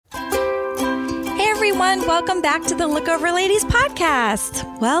everyone. Welcome back to the Lookover Ladies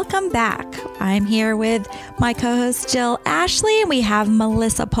podcast. Welcome back. I'm here with my co-host Jill Ashley, and we have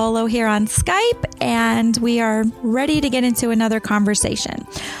Melissa Polo here on Skype, and we are ready to get into another conversation.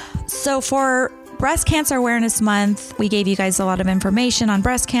 So for Breast Cancer Awareness Month, we gave you guys a lot of information on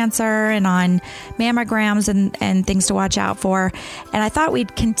breast cancer and on mammograms and things to watch out for. And I thought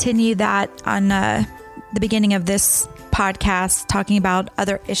we'd continue that on the beginning of this podcast, talking about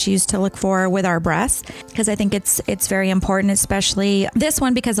other issues to look for with our breasts, because I think it's very important, especially this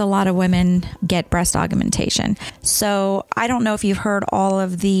one, because a lot of women get breast augmentation. So I don't know if you've heard all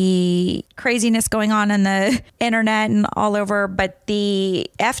of the craziness going on the internet and all over, but the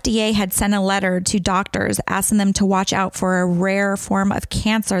FDA had sent a letter to doctors asking them to watch out for a rare form of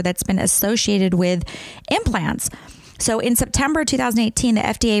cancer that's been associated with implants. So in September 2018, the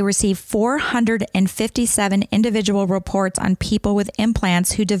FDA received 457 individual reports on people with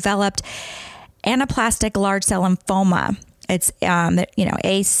implants who developed anaplastic large cell lymphoma. It's,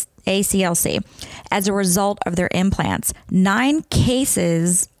 ACLC, as a result of their implants. 9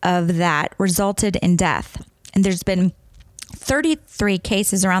 cases of that resulted in death. And there's been 33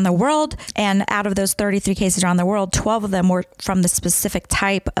 cases around the world. And out of those 33 cases around the world, 12 of them were from the specific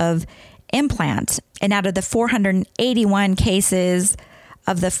type of implant. And out of the 481 cases,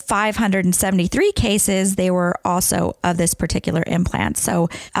 of the 573 cases, they were also of this particular implant. So,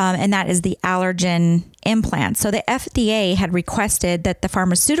 and that is the Allergan implant. So the FDA had requested that the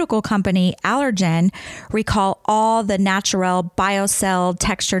pharmaceutical company Allergan recall all the natural BioCell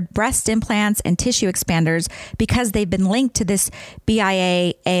textured breast implants and tissue expanders because they've been linked to this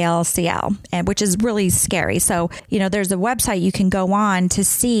BIA-ALCL, which is really scary. So, there's a website you can go on to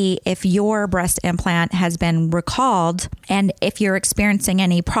see if your breast implant has been recalled and if you're experiencing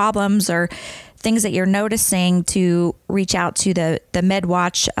any problems or things that you're noticing, to reach out to the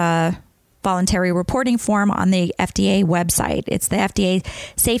MedWatch voluntary reporting form on the FDA website. It's the FDA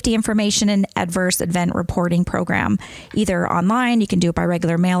Safety Information and Adverse Event Reporting Program. Either online, you can do it by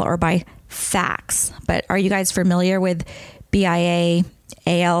regular mail or by fax. But are you guys familiar with BIA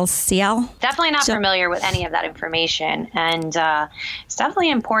ALCL? Definitely not familiar with any of that information. And it's definitely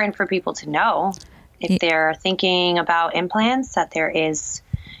important for people to know if they're thinking about implants, that there is,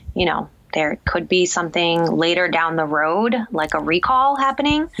 there could be something later down the road, like a recall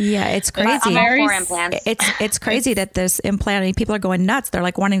happening. Yeah, it's crazy. I'm all for implants. It's crazy that this implant, people are going nuts. They're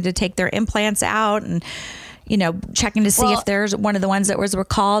like wanting to take their implants out and, checking to see if there's one of the ones that was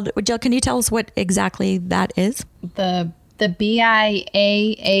recalled. Jill, can you tell us what exactly that is? The BIAALCL.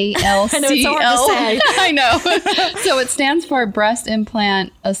 I know, it's so hard to say. I know. So it stands for Breast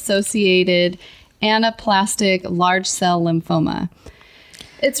Implant Associated Anaplastic Large Cell Lymphoma.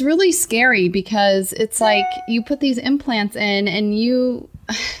 It's really scary because it's like you put these implants in and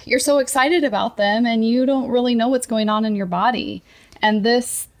you're so excited about them and you don't really know what's going on in your body. And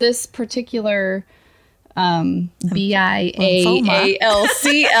this particular BIALCL,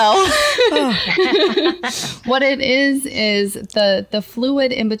 what it is the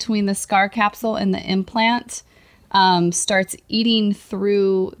fluid in between the scar capsule and the implant starts eating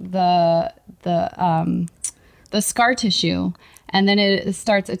through the scar tissue, and then it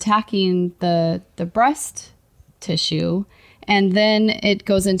starts attacking the breast tissue, and then it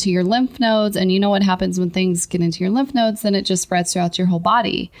goes into your lymph nodes. And you know what happens when things get into your lymph nodes? Then it just spreads throughout your whole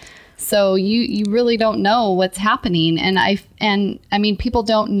body. So you really don't know what's happening. And I mean, people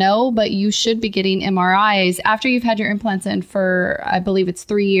don't know, but you should be getting MRIs after you've had your implants in for, I believe it's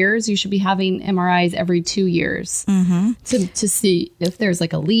 3 years. You should be having MRIs every 2 years to see if there's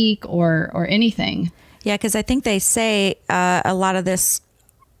like a leak or anything. Yeah, because I think they say a lot of this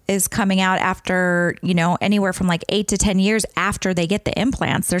is coming out after, anywhere from like 8 to 10 years after they get the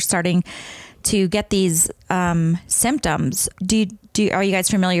implants. They're starting to get these symptoms. Are you guys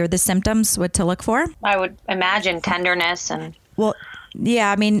familiar with the symptoms, what to look for? I would imagine tenderness and... Well,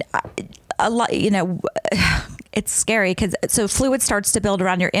 yeah, I mean, a lot, it's scary because fluid starts to build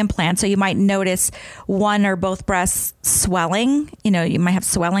around your implant. So you might notice one or both breasts swelling. You might have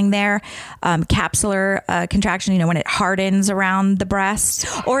swelling there, capsular contraction, when it hardens around the breast,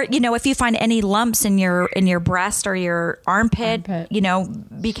 or, if you find any lumps in your breast or your armpit.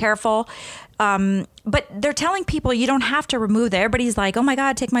 Be careful. But they're telling people you don't have to remove that. Everybody's like, oh my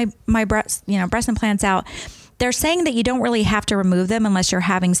God, take my breast implants out. They're saying that you don't really have to remove them unless you're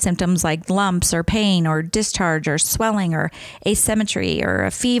having symptoms like lumps or pain or discharge or swelling or asymmetry or a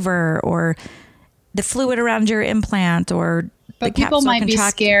fever or the fluid around your implant or But people might be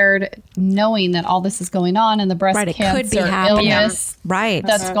scared knowing that all this is going on and the breast cancer illness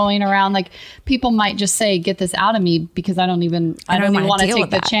that's going around. Like people might just say, get this out of me because I don't even want to take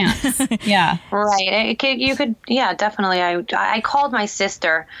the chance. Yeah. Right. You could, definitely. I called my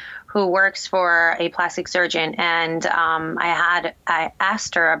sister who works for a plastic surgeon. And I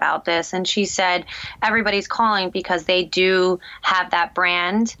asked her about this, and she said everybody's calling because they do have that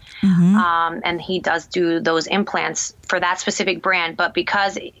brand. And he does do those implants for that specific brand. But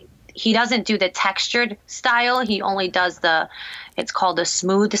because he doesn't do the textured style, he only does it's called the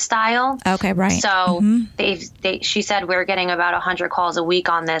smooth style. Okay, right. So she said we're getting about 100 calls a week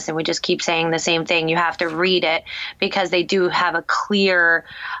on this, and we just keep saying the same thing. You have to read it because they do have a clear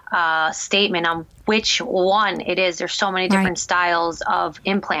statement on which one it is. There's so many different styles of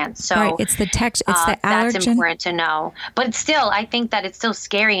implants. So it's the text. It's the allergen. That's important to know. But it's still, I think that it's still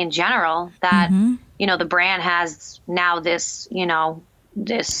scary in general that the brand has now this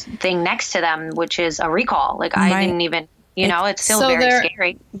this thing next to them, which is a recall. Like I didn't even. It's still very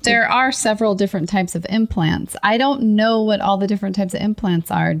scary. There are several different types of implants. I don't know what all the different types of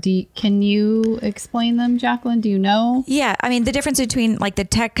implants are. Can you explain them, Jacqueline? Do you know? Yeah. I mean, the difference between like the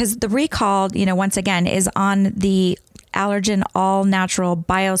tech, because the recall, once again, is on the allergen all natural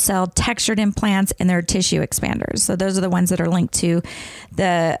BioCell textured implants and their tissue expanders. So those are the ones that are linked to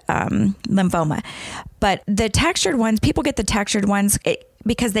the lymphoma. But the textured ones, people get the textured ones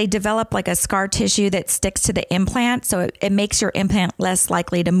because they develop like a scar tissue that sticks to the implant. So it makes your implant less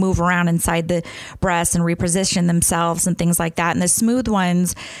likely to move around inside the breast and reposition themselves and things like that. And the smooth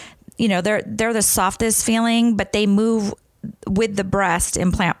ones, they're the softest feeling, but they move with the breast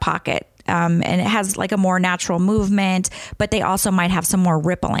implant pocket. And it has like a more natural movement, but they also might have some more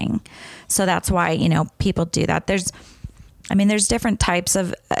rippling. So that's why, people do that. There's different types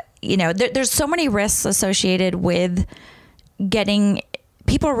of, there's so many risks associated with getting.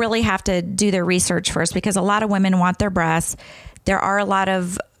 People really have to do their research first because a lot of women want their breasts. There are a lot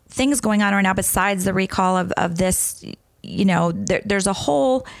of things going on right now besides the recall of this. There's a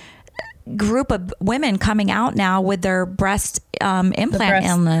whole group of women coming out now with their breast implant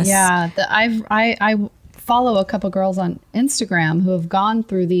illness. Yeah, I follow a couple girls on Instagram who have gone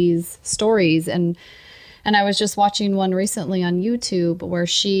through these stories, and I was just watching one recently on YouTube where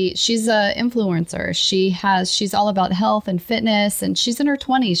she's a influencer. She's all about health and fitness, and she's in her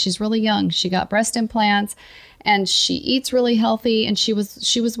 20s. She's really young. She got breast implants and she eats really healthy. And she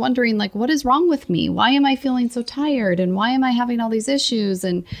was wondering, like, what is wrong with me? Why am I feeling so tired? And why am I having all these issues?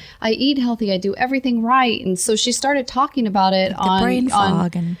 And I eat healthy. I do everything right. And so she started talking about it on brain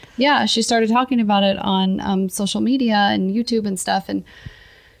fog. She started talking about it on social media and YouTube and stuff. And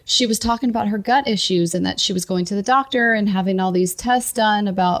she was talking about her gut issues and that she was going to the doctor and having all these tests done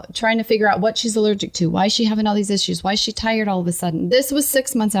about trying to figure out what she's allergic to. Why is she having all these issues? Why is she tired all of a sudden? This was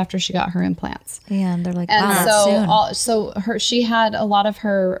 6 months after she got her implants. Yeah, and they're like, she had a lot of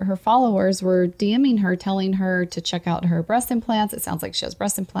her followers were DMing her, telling her to check out her breast implants. It sounds like she has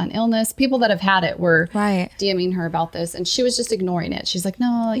breast implant illness. People that have had it were DMing her about this, and she was just ignoring it. She's like,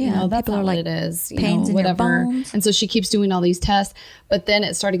 no, that's not what it is. Pains in your bones. And so she keeps doing all these tests, but then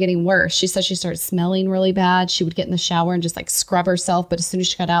it started getting worse. She said she started smelling really bad. She would get in the shower and just like scrub herself. But as soon as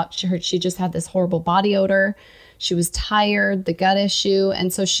she got out, she just had this horrible body odor. She was tired, the gut issue.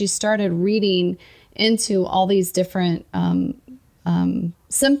 And so she started reading into all these different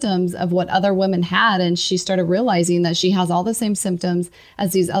symptoms of what other women had. And she started realizing that she has all the same symptoms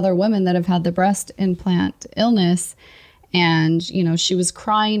as these other women that have had the breast implant illness. And, she was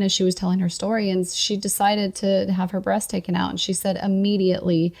crying as she was telling her story, and she decided to have her breast taken out. And she said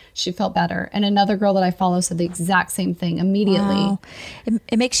immediately she felt better. And another girl that I follow said the exact same thing immediately. Wow.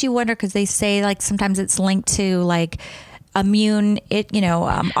 It makes you wonder because they say like sometimes it's linked to like autoimmune.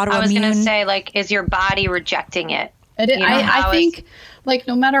 I was going to say, like, is your body rejecting it? I think like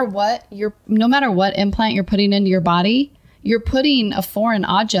no matter what implant you're putting into your body, you're putting a foreign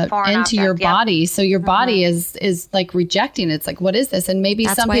object into your body. So your body is like rejecting it. It's like, what is this? And maybe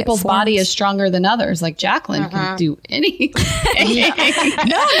some people's body is stronger than others. Like Jacqueline can do anything.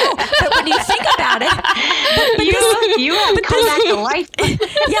 No. But when you think about it, you have come back to life.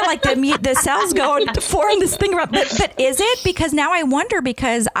 Yeah, like the cells go and form this thing around. But is it? Because now I wonder,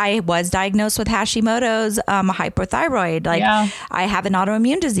 because I was diagnosed with Hashimoto's hypothyroid. Like I have an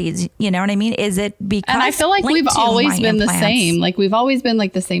autoimmune disease. You know what I mean? Is it because? And I feel like we've always been the same. Like we've always been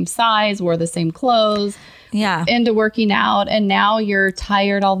like the same size, wore the same clothes, into working out, and now you're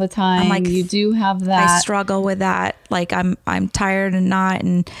tired all the time. Like, you do have that. I struggle with that. Like I'm tired and not,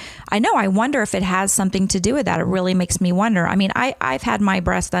 and I wonder if it has something to do with that. It really makes me wonder. I mean, I've had my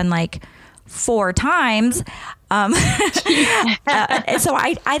breast done like 4 times. So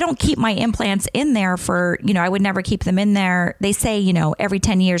I don't keep my implants in there for, I would never keep them in there. They say, every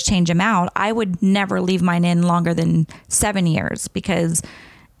 10 years, change them out. I would never leave mine in longer than 7 years, because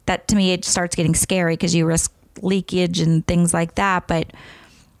that, to me, it starts getting scary because you risk leakage and things like that. But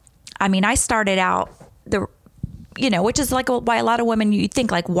I mean, I started out which is like why a lot of women, you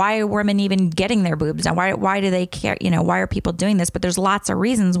think like, why are women even getting their boobs done? Why do they care? Why are people doing this? But there's lots of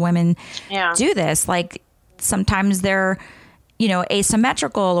reasons women do this. Like sometimes they're,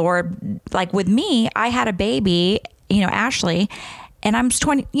 asymmetrical, or like with me, I had a baby, Ashley, and I'm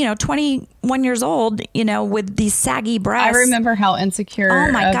 21 years old, with these saggy breasts. I remember how insecure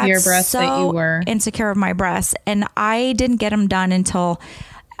of your breasts that you were. Insecure of my breasts. And I didn't get them done until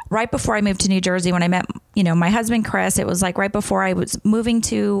right before I moved to New Jersey, when I met, my husband, Chris. It was like right before I was moving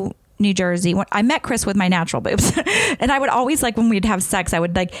to New Jersey. When I met Chris with my natural boobs. And I would always, like, when we'd have sex, I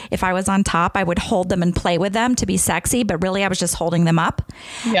would, like, if I was on top, I would hold them and play with them to be sexy, but really I was just holding them up.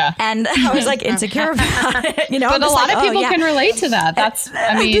 Yeah. And I was like insecure about it, But a lot of people can relate to that. That's,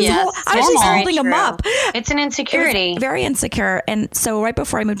 I mean, I was just holding them up. It's an insecurity. Very insecure. And so right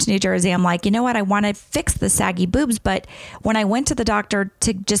before I moved to New Jersey, I'm like, you know what? I want to fix the saggy boobs. But when I went to the doctor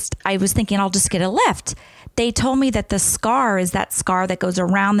I was thinking I'll just get a lift. They told me that the scar is that scar that goes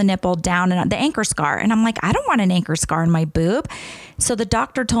around the nipple down, and the anchor scar. And I'm like, I don't want an anchor scar in my boob. So the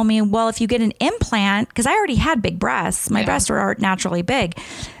doctor told me, well, if you get an implant, because I already had big breasts, my breasts were naturally big.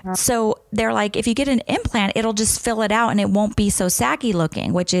 So they're like, if you get an implant, it'll just fill it out and it won't be so saggy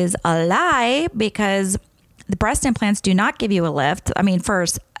looking, which is a lie, because the breast implants do not give you a lift. I mean,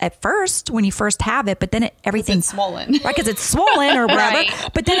 at first, when you first have it, but then everything's swollen, right? Because it's swollen or whatever. Right.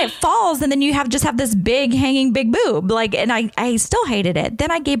 But then it falls, and then you just have this big hanging big boob. Like, and I still hated it.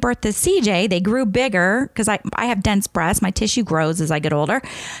 Then I gave birth to CJ. They grew bigger because I have dense breasts. My tissue grows as I get older.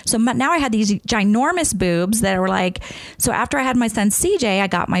 So now I had these ginormous boobs that were like. So after I had my son CJ, I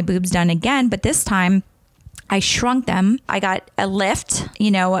got my boobs done again, but this time I shrunk them. I got a lift,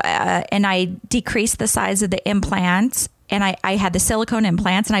 and I decreased the size of the implants. And I had the silicone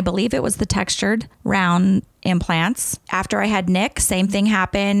implants, and I believe it was the textured round implants. After I had Nick, same thing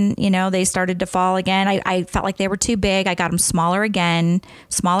happened. They started to fall again. I felt like they were too big. I got them smaller again,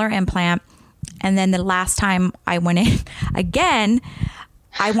 smaller implant. And then the last time I went in again,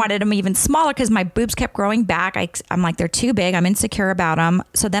 I wanted them even smaller because my boobs kept growing back. I'm like, they're too big. I'm insecure about them.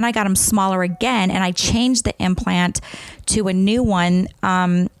 So then I got them smaller again, and I changed the implant to a new one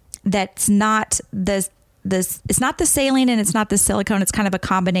that's not it's not the saline and it's not the silicone. It's kind of a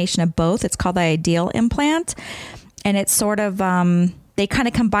combination of both. It's called the Ideal implant. And it's sort of, they kind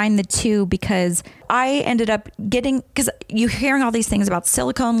of combine the two, because I ended up because you're hearing all these things about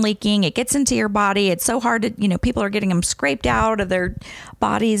silicone leaking. It gets into your body. It's so hard to, people are getting them scraped out of their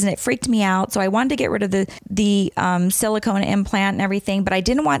bodies, and it freaked me out. So I wanted to get rid of the silicone implant and everything, but I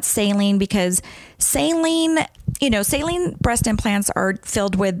didn't want saline, because saline breast implants are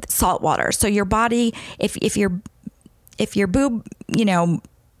filled with salt water. So your body, if your boob,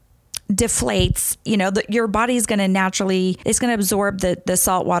 deflates, your body is going to naturally, it's going to absorb the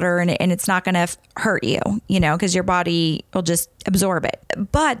salt water, and it's not going to hurt you, because your body will just absorb it.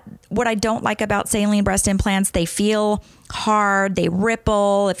 But what I don't like about saline breast implants, they feel hard, they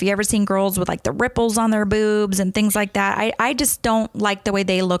ripple. If you ever seen girls with like the ripples on their boobs and things like that, I just don't like the way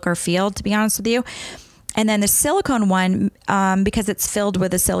they look or feel, to be honest with you. And then the silicone one, because it's filled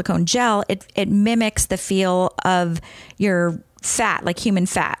with a silicone gel, it mimics the feel of your fat, like human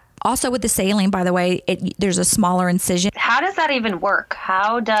fat. Also with the saline, by the way, there's a smaller incision. How does that even work?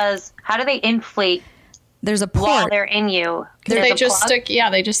 How do they inflate? There's a port while they're in you. They just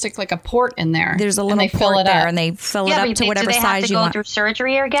stick like a port in there. There's a little port there, and they fill it up to whatever size you want. Do they have to go through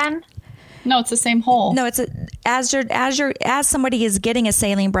surgery again? No, it's the same hole. No, it's as somebody is getting a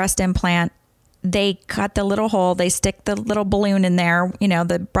saline breast implant, they cut the little hole, they stick the little balloon in there,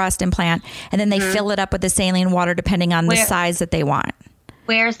 the breast implant, and then they fill it up with the saline water depending on the size that they want.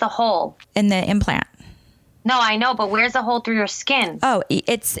 Where's the hole? In the implant. No, I know, but where's the hole through your skin? Oh,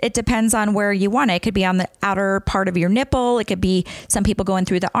 it depends on where you want it. It could be on the outer part of your nipple. It could be some people going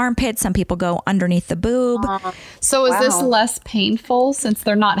through the armpit. Some people go underneath the boob. So is this less painful since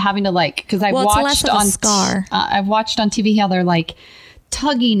they're not having to because I've watched on scar. I've watched on TV how they're like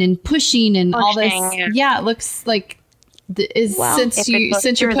tugging and pushing and all this. Yeah, it looks like since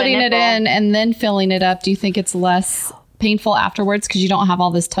you're putting it in and then filling it up, do you think it's less painful afterwards because you don't have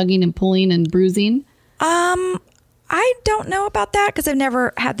all this tugging and pulling and bruising? I don't know about that because I've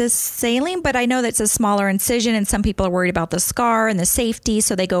never had this saline, but I know that it's a smaller incision and some people are worried about the scar and the safety,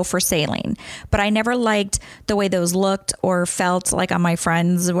 so they go for saline. But I never liked the way those looked or felt like on my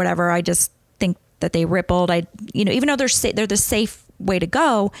friends or whatever. I just that they rippled. Even though they're the safe way to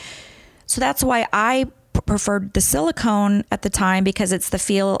go. So that's why I preferred the silicone at the time, because it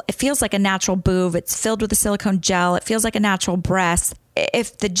feels like a natural boob. It's filled with the silicone gel. It feels like a natural breast.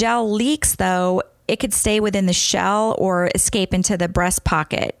 If the gel leaks though, it could stay within the shell or escape into the breast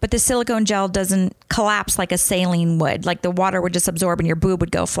pocket. But the silicone gel doesn't collapse like a saline would. Like the water would just absorb and your boob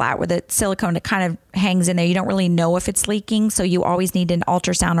would go flat. With the silicone, it kind of hangs in there. You don't really know if it's leaking. So you always need an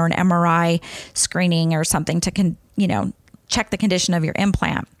ultrasound or an MRI screening or something to, check the condition of your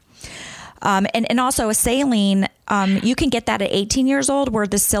implant. And also a saline, you can get that at 18 years old, where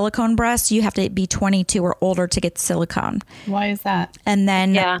the silicone breast, you have to be 22 or older to get silicone. Why is that? And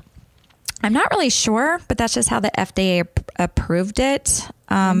then I'm not really sure, but that's just how the FDA approved it.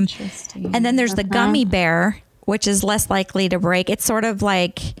 Interesting. And then there's the gummy bear, which is less likely to break. It's sort of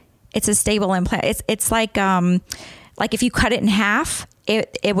like, it's a stable implant. It's like if you cut it in half,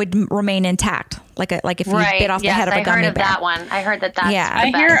 it would remain intact. Like if you bit off the head of a gummy bear. I heard of that one. I heard that's I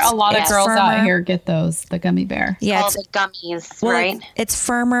hear a lot of girls out here get the gummy bear. Yeah, it's the gummies, right? It's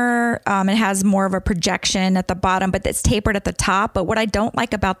firmer. It has more of a projection at the bottom, but it's tapered at the top. But what I don't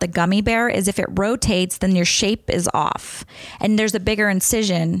like about the gummy bear is if it rotates, then your shape is off, and there's a bigger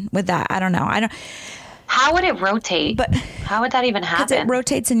incision with that. I don't know. How would it rotate? But how would that even happen? Because it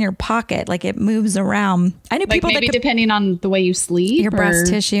rotates in your pocket, like it moves around. I know people maybe depending on the way you sleep, your breast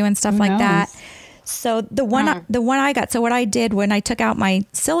tissue and stuff like that. So the one I got, so what I did when I took out my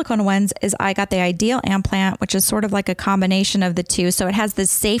silicone ones is I got the Ideal implant, which is sort of like a combination of the two. So it has the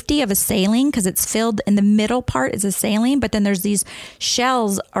safety of a saline because it's filled in the middle part is a saline, but then there's these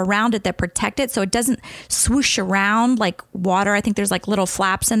shells around it that protect it. So it doesn't swoosh around like water. I think there's like little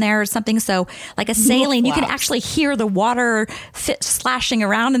flaps in there or something. So like a saline, you can actually hear the water slashing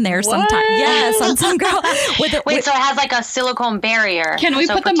around in there sometimes. Yes, on some girl. So it has like a silicone barrier. Can we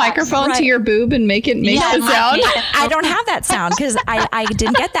put the microphone to your boob and make the sound? I don't have that sound because I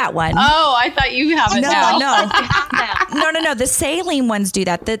didn't get that one. Oh, I thought you have it now. No. The saline ones do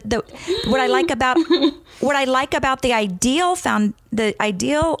that. What I like about the Ideal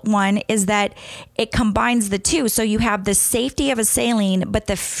one is that it combines the two. So you have the safety of a saline, but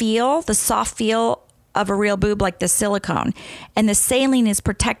the soft feel of a real boob, like the silicone. And the saline is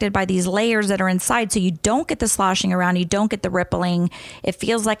protected by these layers that are inside, so you don't get the sloshing around, you don't get the rippling. It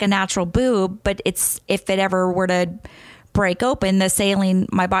feels like a natural boob, but if it ever were to break open, the saline,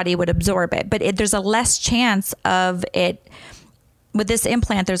 my body would absorb it. But there's a less chance of it with this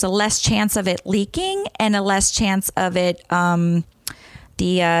implant. There's a less chance of it leaking and a less chance of it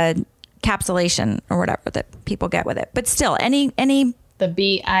the capsulation or whatever that people get with it. But still, any the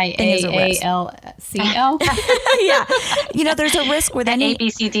BIAALCL. Yeah. There's a risk with any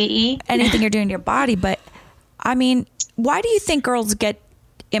ABCDE. anything you're doing to your body. But I mean, why do you think girls get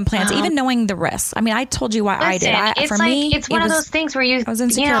implants, even knowing the risks? I mean, I told you why I did. It's one of those things where I was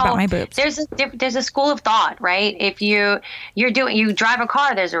insecure about my boobs. There's a school of thought, right? If you drive a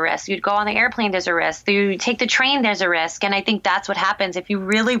car, there's a risk. You go on the airplane, there's a risk. You take the train, there's a risk. And I think that's what happens if you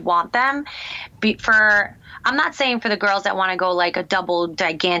really want them. I'm not saying for the girls that want to go like a double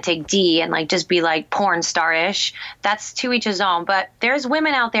gigantic D and like just be like porn star-ish. That's to each his own. But there's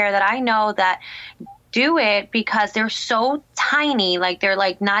women out there that I know that do it because they're so tiny, like they're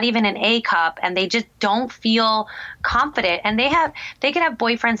like not even an A cup, and they just don't feel confident. And they could have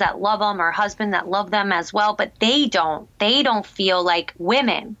boyfriends that love them or husbands that love them as well, but they don't feel like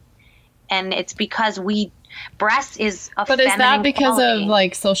women. And it's because breast is a But is that because quality. of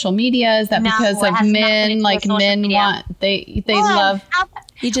like social media? Is that because of men? Like men media. They love.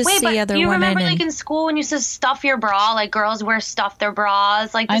 You just see other women. You remember like in school when you used to stuff your bra, like girls stuff their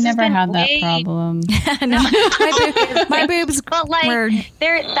bras. Like this I never had that problem. No, my boobs. But like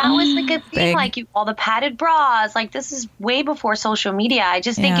that was like a thing. Big. Like all the padded bras. Like this is way before social media. I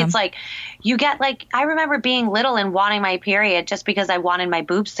just think it's like you get like I remember being little and wanting my period just because I wanted my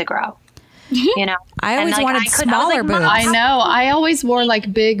boobs to grow. I always wanted smaller boobs. I know. I always wore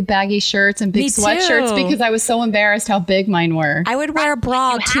like big baggy shirts and big sweatshirts because I was so embarrassed how big mine were. I would wear a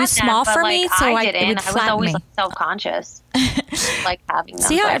bra too small for me, so it would I was flatten always me. self-conscious, like having them.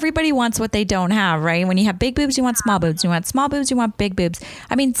 See how everybody wants what they don't have, right? When you have big boobs, you want small boobs. You want small boobs, you want big boobs.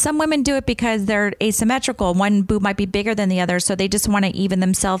 I mean, some women do it because they're asymmetrical. One boob might be bigger than the other, so they just want to even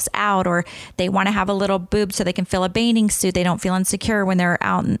themselves out, or they want to have a little boob so they can fill a bathing suit. They don't feel insecure when they're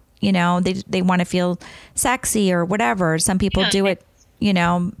out and they want to feel sexy or whatever. Some people do it,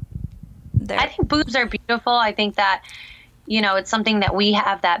 I think boobs are beautiful. I think that, it's something that we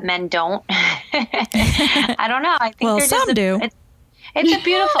have that men don't. I don't know. I think some do. It's a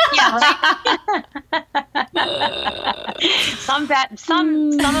beautiful, right?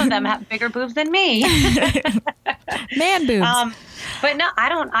 Some of them have bigger boobs than me. Man boobs. But no, I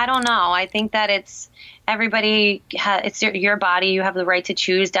don't know. I think that it's it's your body. You have the right to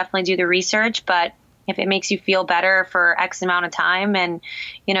choose. Definitely do the research, but if it makes you feel better for X amount of time and,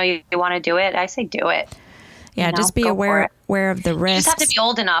 you want to do it, I say do it. Yeah, just be aware of the risks. You just have to be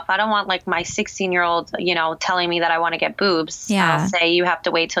old enough. I don't want like my 16-year-old, telling me that I want to get boobs. Yeah. I'll say you have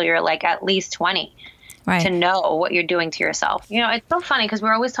to wait till you're like at least 20 to know what you're doing to yourself. It's so funny because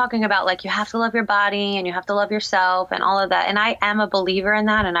we're always talking about like you have to love your body and you have to love yourself and all of that. And I am a believer in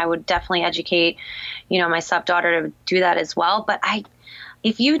that. And I would definitely educate, my stepdaughter to do that as well. But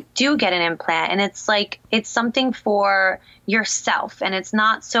if you do get an implant and it's like, it's something for yourself and it's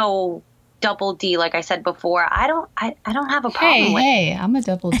not so double D, like I said before, I don't have a problem with it. Hey, I'm a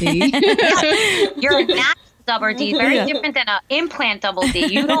double D. You're a natural double D, very different than an implant double D.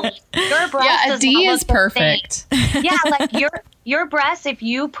 Your breast a D is perfect. Yeah, like your breast, if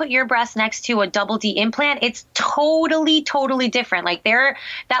you put your breast next to a double D implant, it's totally, totally different. Like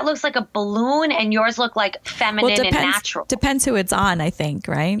that looks like a balloon and yours look like feminine and natural. Depends who it's on, I think,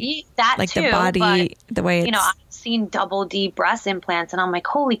 right? That like too, the body, the way it's... I've seen double D breast implants and I'm like,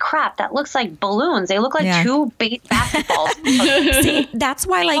 holy crap, that looks like balloons. They look like two basketballs. See, that's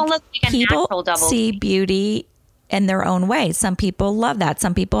why people see beauty in their own way. Some people love that.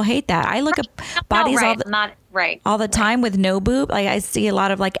 Some people hate that. I look at bodies all the time with no boob. Like I see a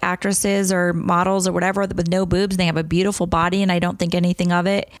lot of like actresses or models or whatever with no boobs. They have a beautiful body and I don't think anything of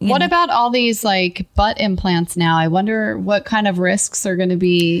it. What about all these like butt implants now? I wonder what kind of risks are going to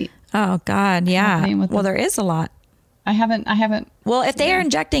be. Oh God. Yeah. Well, there is a lot. I haven't. Well, if they are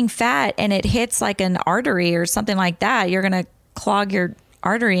injecting fat and it hits like an artery or something like that, you're going to clog your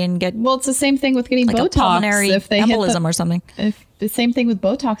artery and get... Well, it's the same thing with getting like Botox. A pulmonary if they embolism or something. If the same thing with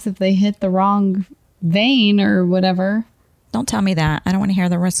Botox, if they hit the wrong vein or whatever. Don't tell me that. I don't want to hear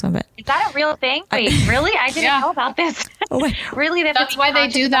the risk of it. Is that a real thing? Wait, really? I didn't know about this. Really? That's why they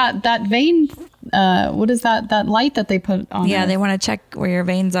do that vein. What is that light that they put on? Yeah, they want to check where your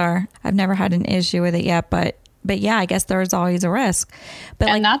veins are. I've never had an issue with it yet, but yeah, I guess there's always a risk. But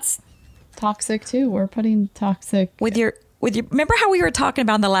and that's toxic too. We're putting toxic with your remember how we were talking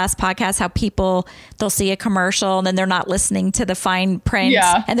about in the last podcast how people, they'll see a commercial and then they're not listening to the fine print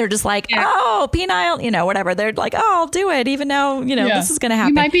and they're just like, oh, penile, whatever. They're like, oh, I'll do it even though, this is going to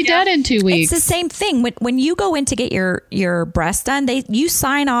happen. You might be dead in 2 weeks. It's the same thing. When you go in to get your breast done, you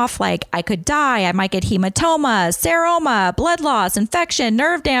sign off like, I could die. I might get hematoma, seroma, blood loss, infection,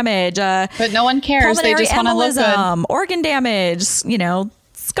 nerve damage. But no one cares. They just want to look good. Organ damage,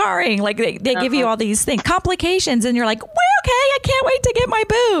 scarring, like they give you all these things, complications, and you're like, well, okay, I can't wait to get my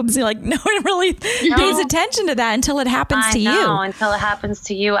boobs. You're like, no one really pays attention to that until it happens to you. Until it happens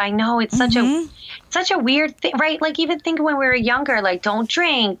to you. I know it's such a weird thing, right? Like even think when we were younger, like don't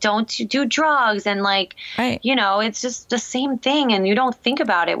drink, don't do drugs, and like it's just the same thing, and you don't think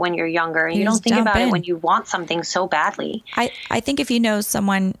about it when you're younger, and you don't think about it when you want something so badly. I think if you know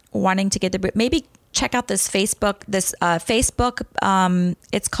someone wanting to get maybe check out this Facebook.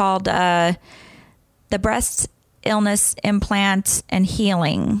 It's called the Breast Illness Implant and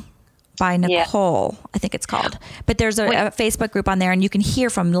Healing by Nicole, I think it's called. But there's a Facebook group on there, and you can hear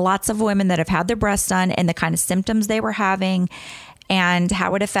from lots of women that have had their breasts done and the kind of symptoms they were having and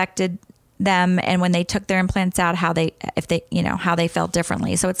how it affected them, and when they took their implants out, how they felt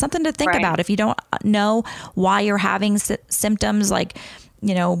differently. So it's something to think about. If you don't know why you're having symptoms like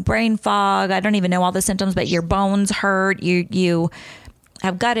brain fog. I don't even know all the symptoms, but your bones hurt. You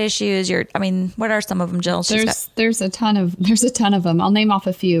have gut issues. What are some of them, Jill? There's a ton of them. I'll name off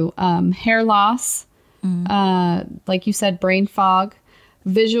a few. Hair loss, like you said, brain fog,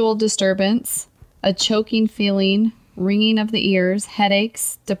 visual disturbance, a choking feeling, ringing of the ears,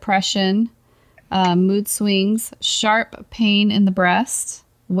 headaches, depression, mood swings, sharp pain in the breast,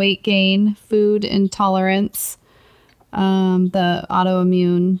 weight gain, food intolerance, the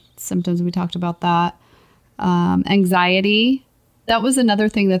autoimmune symptoms, we talked about that. Anxiety. That was another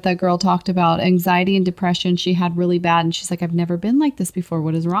thing that girl talked about. Anxiety and depression she had really bad. And she's like, I've never been like this before.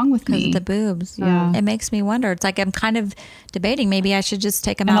 What is wrong with me? Because of the boobs. Yeah. It makes me wonder. It's like I'm kind of debating. Maybe I should just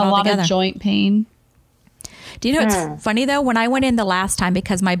take them out altogether. And a lot of joint pain. Do you know what's funny though? When I went in the last time,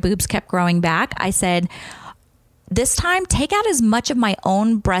 because my boobs kept growing back, I said, this time, take out as much of my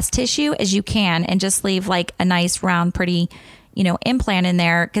own breast tissue as you can and just leave like a nice round, pretty, implant in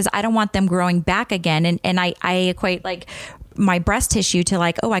there, because I don't want them growing back again. And I equate like my breast tissue to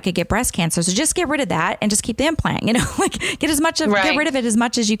like, oh, I could get breast cancer. So just get rid of that and just keep the implant, like get rid of it as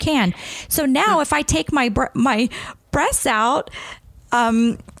much as you can. So now if I take my breasts out,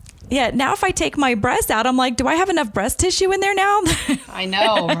 Yeah, now if I take my breast out, I'm like, do I have enough breast tissue in there now? I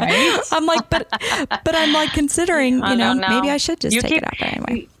know, right? I'm like, but I'm like considering, maybe I should just take it out. But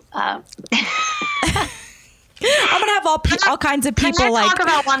anyway. I'm gonna have all kinds of people can I like talk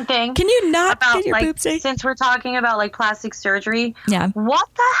about one thing. Can you not get your like, boobs taken? Since we're talking about like plastic surgery, yeah. What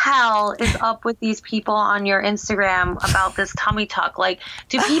the hell is up with these people on your Instagram about this tummy tuck? Like,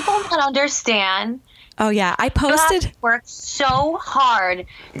 do people not understand? Oh yeah, I posted. You have to work so hard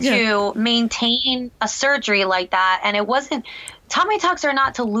to maintain a surgery like that, and it wasn't. Tummy tucks are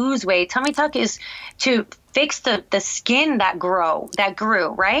not to lose weight. Tummy tuck is to fix the skin that grew,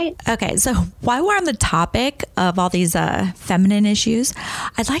 right? Okay, so while we're on the topic of all these feminine issues,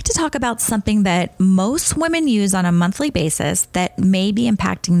 I'd like to talk about something that most women use on a monthly basis that may be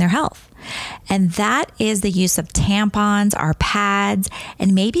impacting their health. And that is the use of tampons, our pads,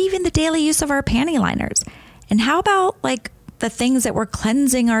 and maybe even the daily use of our panty liners. And how about like the things that we're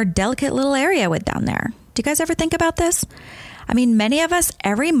cleansing our delicate little area with down there? Do you guys ever think about this? I mean, many of us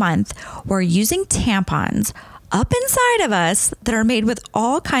every month we're using tampons up inside of us that are made with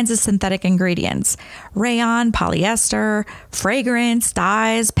all kinds of synthetic ingredients: rayon, polyester, fragrance,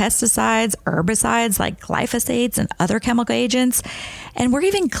 dyes, pesticides, herbicides like glyphosates and other chemical agents. And we're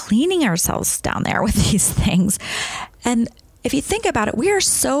even cleaning ourselves down there with these things. And if you think about it, we are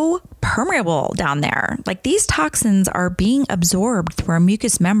so permeable down there. Like these toxins are being absorbed through our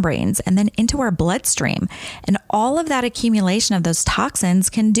mucous membranes and then into our bloodstream. And all of that accumulation of those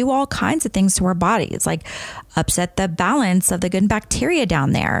toxins can do all kinds of things to our bodies, like upset the balance of the good bacteria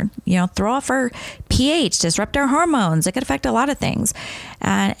down there, throw off our pH, disrupt our hormones. It could affect a lot of things.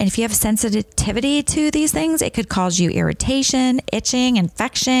 And if you have sensitivity to these things, it could cause you irritation, itching,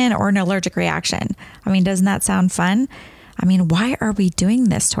 infection, or an allergic reaction. I mean, doesn't that sound fun? I mean, why are we doing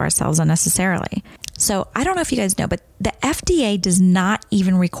this to ourselves unnecessarily? So I don't know if you guys know, but the FDA does not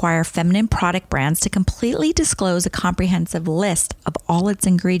even require feminine product brands to completely disclose a comprehensive list of all its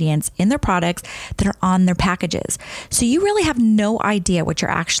ingredients in their products that are on their packages. So you really have no idea what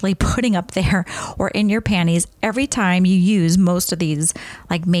you're actually putting up there or in your panties every time you use most of these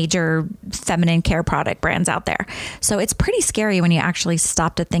like major feminine care product brands out there. So it's pretty scary when you actually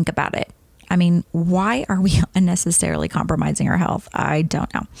stop to think about it. I mean, why are we unnecessarily compromising our health? I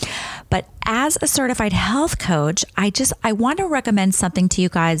don't know. But as a certified health coach, I want to recommend something to you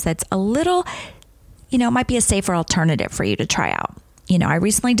guys that's a little, might be a safer alternative for you to try out. I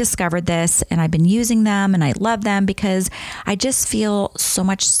recently discovered this and I've been using them and I love them because I just feel so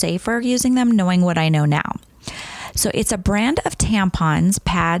much safer using them knowing what I know now. So it's a brand of tampons,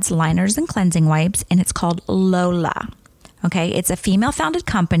 pads, liners, and cleansing wipes, and it's called Lola. Okay, it's a female-founded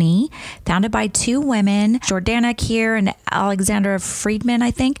company, founded by two women, Jordana Keir and Alexandra Friedman,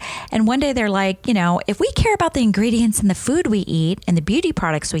 I think. And one day they're like, if we care about the ingredients in the food we eat and the beauty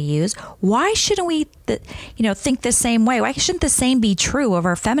products we use, why shouldn't we, think the same way? Why shouldn't the same be true of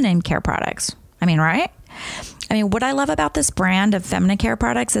our feminine care products? I mean, right? I mean, what I love about this brand of feminine care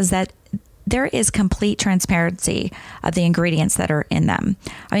products is that there is complete transparency of the ingredients that are in them.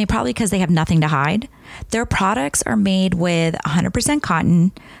 I mean, probably because they have nothing to hide. Their products are made with 100%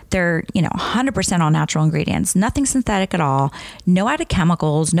 cotton. They're, 100% all natural ingredients, nothing synthetic at all, no added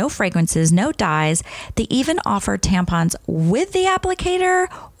chemicals, no fragrances, no dyes. They even offer tampons with the applicator,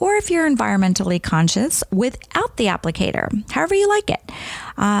 or if you're environmentally conscious, without the applicator, however you like it.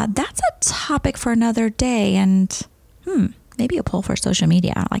 That's a topic for another day and maybe a poll for social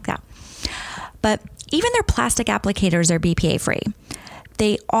media. I like that. But even their plastic applicators are BPA free.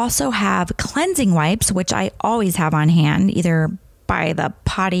 They also have cleansing wipes, which I always have on hand, either by the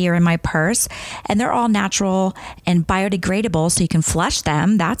potty or in my purse. And they're all natural and biodegradable, so you can flush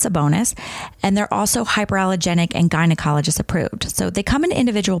them. That's a bonus. And they're also hyperallergenic and gynecologist approved. So they come in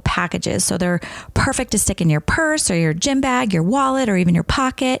individual packages. So they're perfect to stick in your purse or your gym bag, your wallet, or even your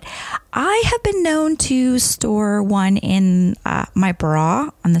pocket. I have been known to store one in my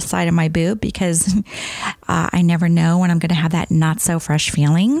bra on the side of my boob because I never know when I'm going to have that not so fresh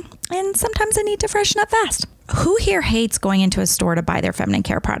feeling. And sometimes I need to freshen up fast. Who here hates going into a store to buy their feminine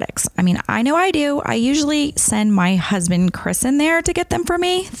care products? I mean, I know I do. I usually send my husband, Chris, in there to get them for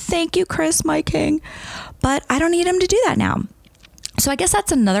me. Thank you, Chris, my king. But I don't need him to do that now. So I guess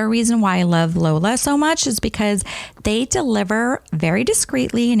that's another reason why I love Lola so much, is because they deliver very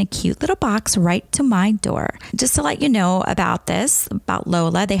discreetly in a cute little box right to my door. Just to let you know about this, about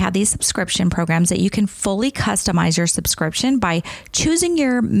Lola, they have these subscription programs that you can fully customize your subscription by choosing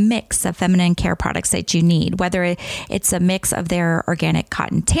your mix of feminine care products that you need, whether it's a mix of their organic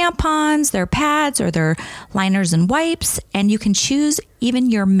cotton tampons, their pads, or their liners and wipes. And you can choose even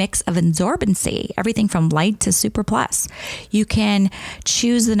your mix of absorbency, everything from light to super plus. You can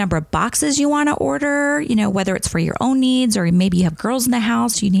choose the number of boxes you want to order, you know, whether it's for your own needs or maybe you have girls in the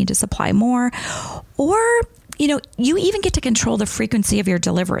house, you need to supply more, or, you know, you even get to control the frequency of your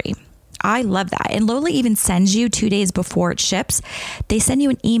delivery. I love that. And Lola even sends you 2 days before it ships. They send you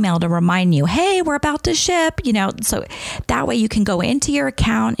an email to remind you, hey, we're about to ship, you know, so that way you can go into your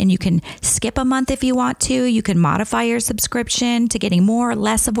account and you can skip a month if you want to. You can modify your subscription to getting more or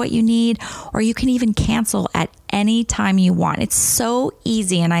less of what you need, or you can even cancel at any time you want. It's so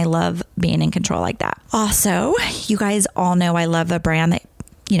easy. And I love being in control like that. Also, you guys all know I love a brand that,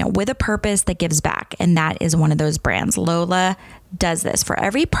 you know, with a purpose that gives back. And that is one of those brands. Lola does this. For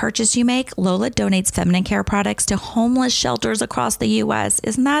every purchase you make, Lola donates feminine care products to homeless shelters across the U.S.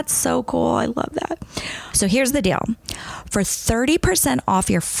 Isn't that so cool? I love that. So here's the deal. For 30% off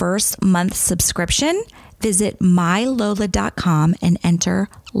your first month subscription, visit mylola.com and enter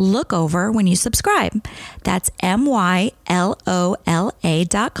Lookover when you subscribe. That's MYLOLA.com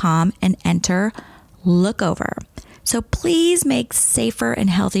and enter Lookover. So please make safer and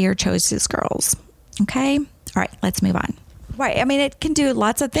healthier choices, girls. Okay? All right, let's move on. Right. I mean, it can do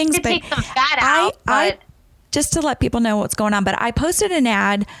lots of things, You but take some fat out, I just to let people know what's going on, but I posted an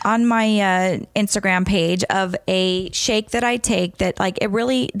ad on my Instagram page of a shake that I take that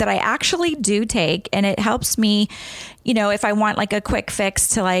I actually do take, and it helps me, you know, if I want like a quick fix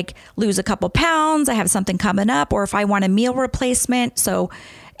to like lose a couple pounds, I have something coming up, or if I want a meal replacement. So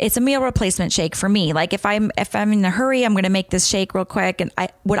it's a meal replacement shake for me. Like if I'm in a hurry, I'm going to make this shake real quick. And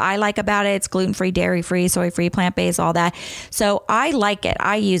what I like about it, it's gluten-free, dairy-free, soy-free, plant-based, all that. So I like it.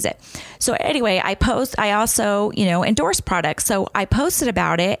 I use it. So anyway, I also, you know, endorse products. So I posted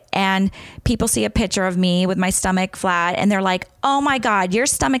about it and people see a picture of me with my stomach flat and they're like, oh my God, your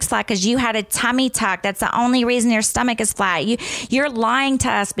stomach's flat because you had a tummy tuck. That's the only reason your stomach is flat. You're lying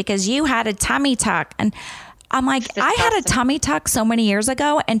to us because you had a tummy tuck. And I'm like, I had a tummy tuck so many years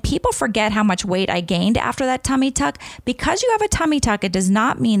ago, and people forget how much weight I gained after that tummy tuck. Because you have a tummy tuck, it does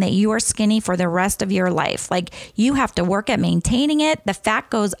not mean that you are skinny for the rest of your life. Like, you have to work at maintaining it. The fat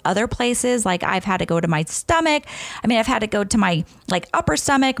goes other places. Like, I've had to go to my stomach. I mean, I've had to go to my like upper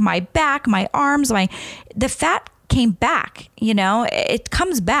stomach, my back, my arms, the fat came back, you know, it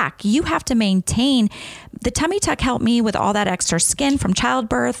comes back. You have to maintain. The tummy tuck helped me with all that extra skin from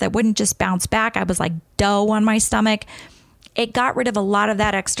childbirth that wouldn't just bounce back. I was like dough on my stomach. It got rid of a lot of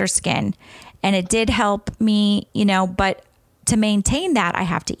that extra skin, and it did help me, you know, but to maintain that, I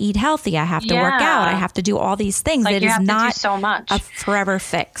have to eat healthy. I have to work out. I have to do all these things. Like it is not so much. a forever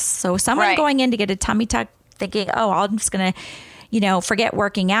fix. So someone going in to get a tummy tuck thinking, oh, I'm just going to, you know, forget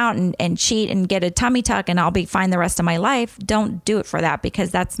working out and cheat and get a tummy tuck and I'll be fine the rest of my life. Don't do it for that,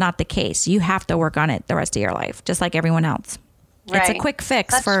 because that's not the case. You have to work on it the rest of your life, just like everyone else. Right. It's a quick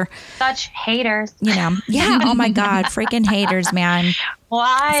fix for such haters. You know, yeah. Oh my God, freaking haters, man.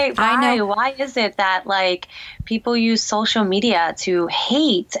 Why? I know. Why is it that like people use social media to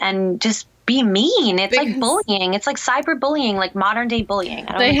hate and just be mean? It's like bullying. It's like cyberbullying, like modern day bullying.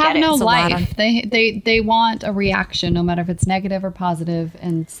 They have no life. They want a reaction, no matter if it's negative or positive,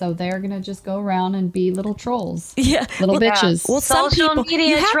 and so they're gonna just go around and be little trolls. Yeah, little bitches. Well, some social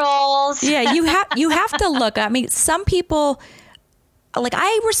media trolls. Yeah, you have to look. I mean, some people. Like,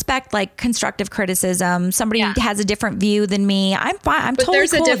 I respect like constructive criticism. Somebody has a different view than me. I'm fine. I'm totally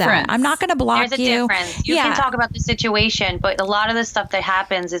cool with that. I'm not going to block you. There's a difference. You can talk about the situation, but a lot of the stuff that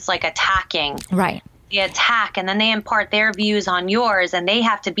happens is like attacking. Right. They attack, and then they impart their views on yours, and they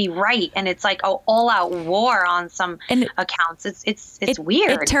have to be right. And it's like an all-out war on some accounts. It's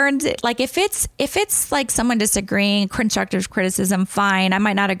weird. It turns like if it's like someone disagreeing, constructive criticism, fine. I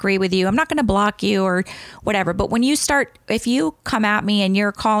might not agree with you. I'm not going to block you or whatever. But when you start, if you come at me and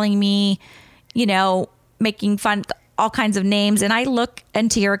you're calling me, you know, making fun, all kinds of names, and I look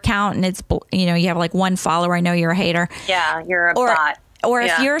into your account and it's, you know, you have like one follower, I know you're a hater. Yeah, you're a bot. Or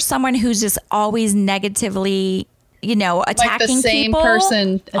if you're someone who's just always negatively, you know, attacking like the same people,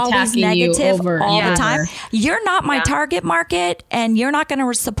 person attacking you over all the time, you're not my target market, and you're not going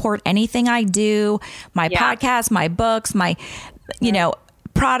to support anything I do, my podcast, my books, my, you know,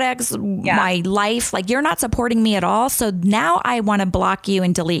 products, my life. Like, you're not supporting me at all. So now I want to block you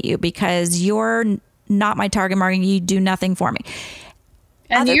and delete you because you're not my target market. You do nothing for me.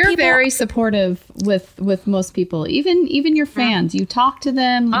 And you're very supportive with most people, even your fans. You talk to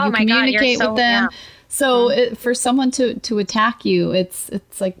them, you communicate with them. So for someone to attack you, it's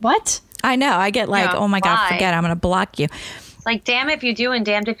like, what? I know. I get like, oh my God, forget it. I'm going to block you. It's like, damn if you do and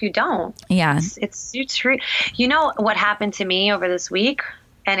damned if you don't. Yeah. It's true. You know what happened to me over this week?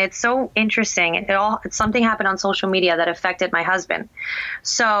 and it's so interesting. Something happened on social media that affected my husband.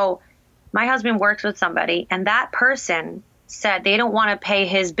 So my husband works with somebody, and that person said they don't want to pay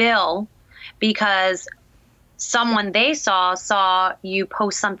his bill because someone they saw you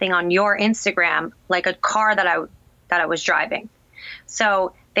post something on your Instagram, like a car that I was driving.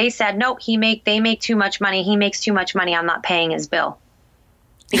 So they said, nope, they make too much money. He makes too much money. I'm not paying his bill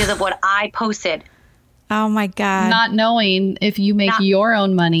because of what I posted. Oh my God. Not knowing if you make your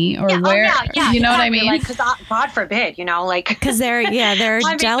own money or where, you know what I mean? Like, cause God forbid, you know, like. Cause they're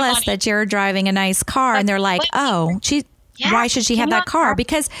jealous that you're driving a nice car, and they're like, oh, why should she have that car?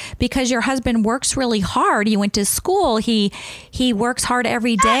 Because your husband works really hard. He went to school. He works hard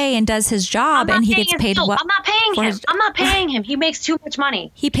every day and does his job, and he gets paid what? I'm not paying him. I'm not paying him. He makes too much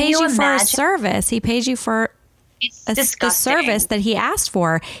money. He pays you for a service. He pays you for the service that he asked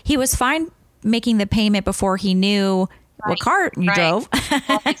for. He was fine making the payment before he knew what car you drove.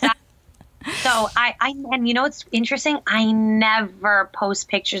 Well, exactly. So and you know, it's interesting. I never post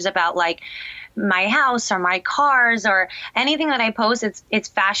pictures about like my house or my cars or anything that I post. It's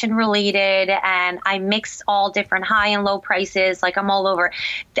fashion related, and I mix all different high and low prices. Like I'm all over.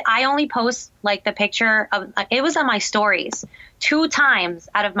 I only post like the picture of, it was on my stories 2 times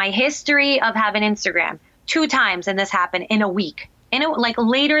out of my history of having Instagram, 2 times. And this happened in a week. And like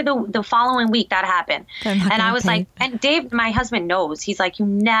later the following week that happened. And I was like, and Dave, my husband, knows. He's like, you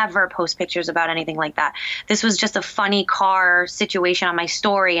never post pictures about anything like that. This was just a funny car situation on my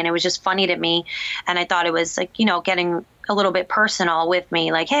story, and it was just funny to me. And I thought it was like, you know, getting a little bit personal with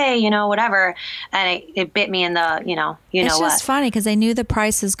me, like, hey, you know, whatever. And it bit me in the, it's just funny because they knew the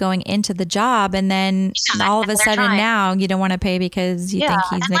price is going into the job, and then all of a sudden now you don't want to pay because you think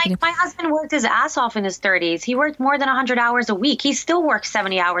he's making. Like, my husband worked his ass off in his 30s. He worked more than 100 hours a week. He still works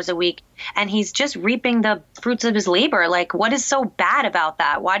 70 hours a week, and he's just reaping the fruits of his labor. Like, what is so bad about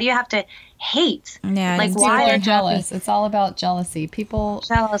that? Why do you have to hate? Yeah, like, why they're jealous? It's all about jealousy. People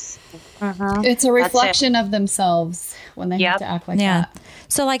jealous. It's a reflection of themselves when they have to act like that.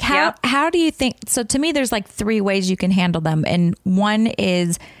 So like how do you think, so to me there's like 3 ways you can handle them, and one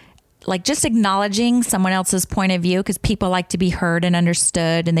is like just acknowledging someone else's point of view, because people like to be heard and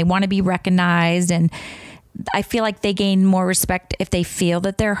understood, and they want to be recognized, and I feel like they gain more respect if they feel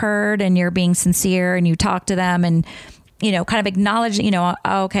that they're heard and you're being sincere and you talk to them and, you know, kind of acknowledge, you know,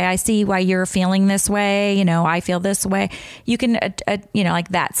 okay, I see why you're feeling this way. You know, I feel this way. You can, you know, like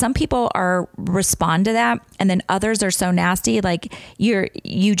that. Some people respond to that, and then others are so nasty, like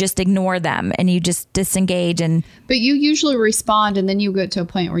you just ignore them and you just disengage. But you usually respond, and then you get to a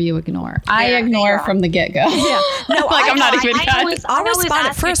point where you ignore. I ignore from the get go. Yeah, no, like I'm not even. I'll respond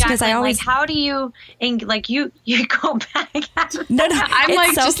at first because I always. Like, how do you, like you go back? No, I'm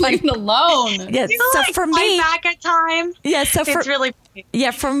like so just leaving alone. Yeah, so like, for me, back at times. Yeah, so it's really funny.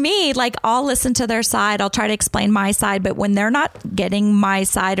 Yeah, for me, like I'll listen to their side. I'll try to explain my side, but when they're not getting my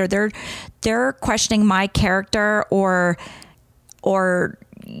side, or they're questioning my character, or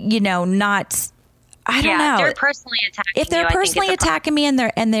you know, not, I don't know. They're personally attacking. If they're personally attacking me and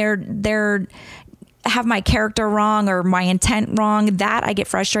they're have my character wrong or my intent wrong, that I get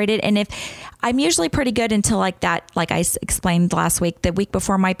frustrated. And if I'm usually pretty good until like that, like I explained last week, the week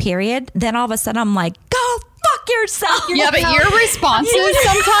before my period, then all of a sudden I'm like, go fuck yourself. Yeah, but your responses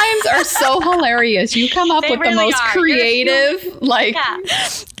sometimes are so hilarious. You come up with really the most creative, like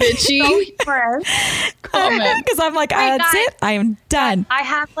bitchy comment. Because I'm like, that's it. I am done. I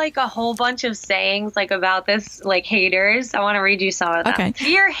have like a whole bunch of sayings like about this, like haters. I want to read you some of them. Okay.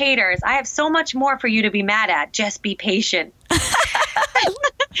 Dear haters, I have so much more for you to be mad at. Just be patient.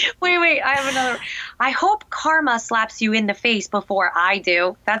 Wait. I have another. I hope karma slaps you in the face before I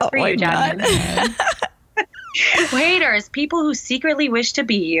do. That's for you, Jasmine. Haters, people who secretly wish to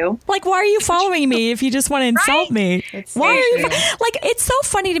be you. Like, why are you following me if you just want to insult me? Why are you like? It's so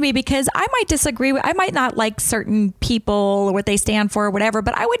funny to me because I might disagree with, I might not like certain people or what they stand for or whatever,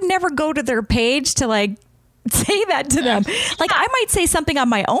 but I would never go to their page to like say that to them. Like, I might say something on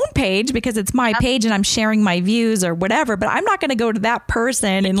my own page because it's my page and I'm sharing my views or whatever, but I'm not going to go to that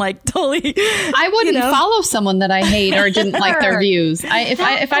person and like totally. I wouldn't follow someone that I hate or didn't like their views. If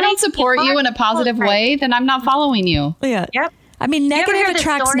I don't support you in a positive way, then I'm not following you. Yeah. Yep. I mean, negative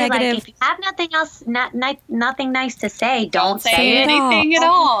attracts negative. Like, if you have nothing else, nothing nice to say, don't say anything at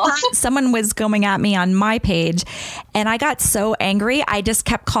all. Someone was going at me on my page, and I got so angry. I just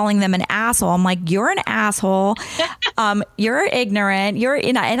kept calling them an asshole. I'm like, you're an asshole. You're ignorant.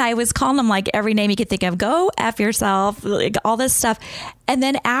 And I was calling them like every name you could think of. Go F yourself. Like, all this stuff. And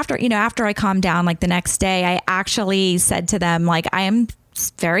then after I calmed down, like the next day, I actually said to them, like, I am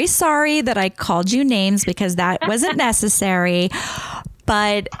very sorry that I called you names because that wasn't necessary.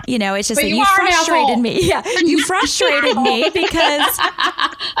 But, it's just But that you you are an frustrated asshole. me. Yeah, you frustrated me because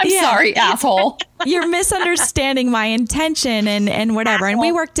I'm sorry, asshole. you're misunderstanding my intention and whatever. And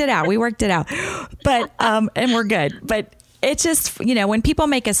we worked it out. But, and we're good. But it's just, when people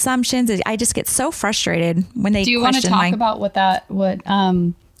make assumptions, I just get so frustrated when they Do you want to question talk about what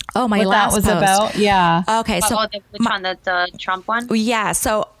my what last that was post. about? Yeah. Okay. So which one? The Trump one? yeah.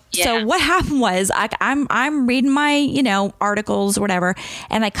 So what happened was I'm reading my, articles, whatever,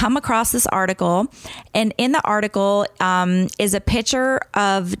 and I come across this article, and in the article is a picture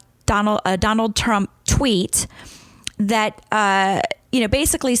of Donald Trump tweet that,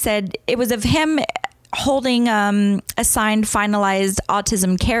 basically said it was of him holding a signed finalized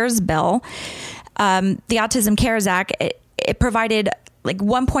Autism Cares bill. The Autism Cares Act, it provided like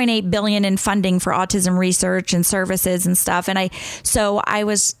 1.8 billion in funding for autism research and services and stuff. And I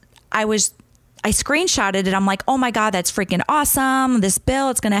screenshotted it. I'm like, oh my God, that's freaking awesome. This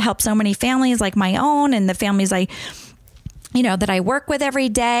bill, it's going to help so many families like my own and the families that I work with every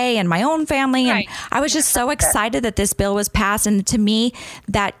day and my own family. Right. And I was just so excited that this bill was passed. And to me,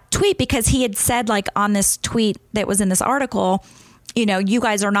 that tweet, because he had said like on this tweet that was in this article, you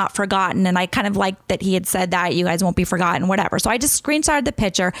guys are not forgotten. And I kind of like that he had said that you guys won't be forgotten, whatever. So I just screenshotted the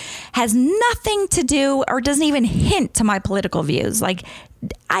picture, has nothing to do or doesn't even hint to my political views. Like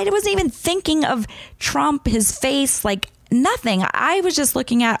I wasn't even thinking of Trump, his face, like nothing. I was just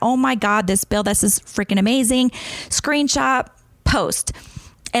looking at, oh my God, this bill, this is freaking amazing. Screenshot, post.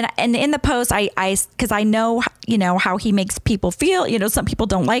 And in the post, because I know, how he makes people feel, some people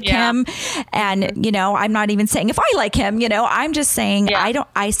don't like him. And, I'm not even saying if I like him, I'm just saying,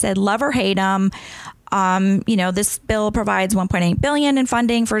 I said, love or hate him. This bill provides 1.8 billion in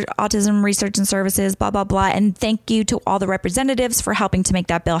funding for autism research and services, blah, blah, blah. And thank you to all the representatives for helping to make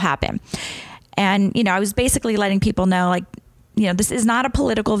that bill happen. And, I was basically letting people know, like, this is not a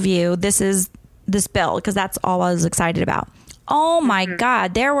political view. This is this bill, because that's all I was excited about. Oh my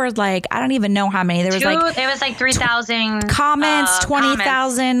God. There were like, I don't even know how many. There was like 3,000 comments,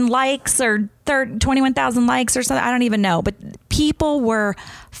 20,000 likes or 21,000 likes or something. I don't even know. But people were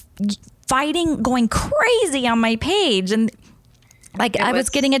fighting, going crazy on my page. And like I was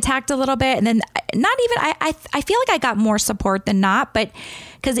getting attacked a little bit. And then not even, I feel like I got more support than not. But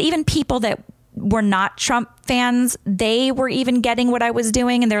because even people that were not Trump fans, they were even getting what I was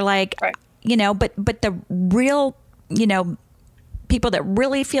doing. And they're like, but the real, people that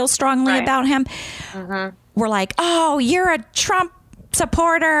really feel strongly about him were like, oh, you're a Trump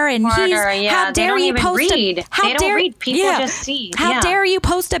supporter and how dare you post people just see. How dare you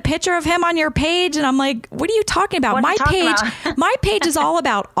post a picture of him on your page? And I'm like, what are you talking about? My page is all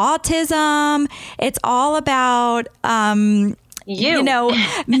about autism. It's all about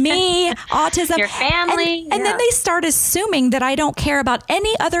me, autism, your family. And then they start assuming that I don't care about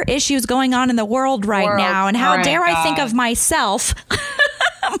any other issues going on in the world now. And how dare I think of myself,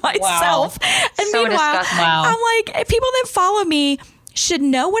 Wow. And so meanwhile, disgusting. I'm like, people that follow me should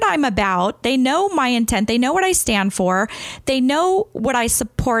know what I'm about. They know my intent. They know what I stand for. They know what I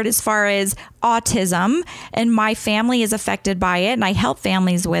support as far as autism, and my family is affected by it, and I help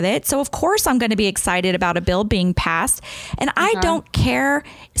families with it. So of course I'm going to be excited about a bill being passed. And I don't care.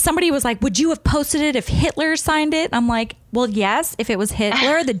 Somebody was like, would you have posted it if Hitler signed it? I'm like, well, yes, if it was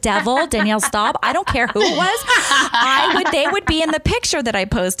Hitler, the devil, Danielle Staub, I don't care who it was. They would be in the picture that I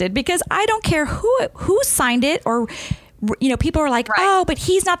posted, because I don't care who signed it. Or people are like, oh, but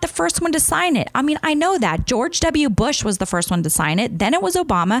he's not the first one to sign it. I mean, I know that George W. Bush was the first one to sign it. Then it was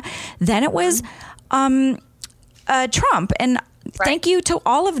Obama. Then it was Trump. And thank you to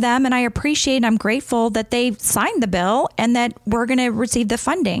all of them. And I appreciate and I'm grateful that they signed the bill and that we're going to receive the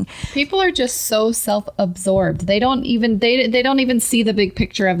funding. People are just so self-absorbed. They don't even see the big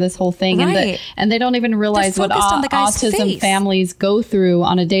picture of this whole thing. And they don't even realize what autism families go through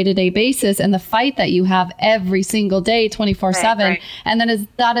on a day-to-day basis, and the fight that you have every single day, 24/7. Right. And then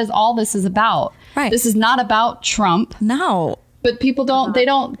that is all this is about. Right. This is not about Trump. No. But people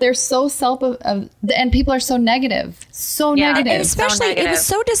they're so and people are so negative. So negative. And especially, it was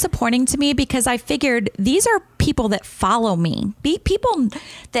so disappointing to me, because I figured these are people that follow me. People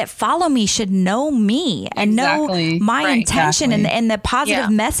that follow me should know me and know my intention and the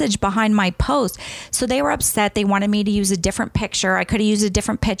positive message behind my post. So they were upset. They wanted me to use a different picture. I could have used a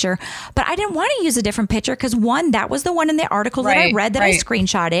different picture, but I didn't want to use a different picture, because one, that was the one in the article that I read that I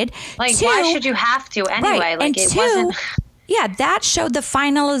screenshotted. Like, two, why should you have to anyway? Like, and it two, wasn't... Yeah, that showed the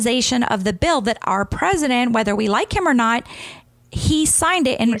finalization of the bill, that our president, whether we like him or not, he signed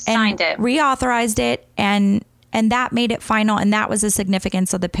it and reauthorized it, and that made it final, and that was the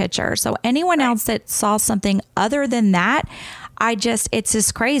significance of the picture. So anyone else that saw something other than that, it's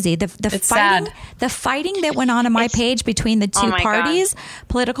just crazy. The It's fighting, sad. the fighting that went on my page between the two my God. parties,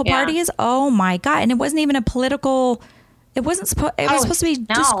 political parties. Oh my God. And it wasn't even a political, it wasn't supposed, it was supposed to be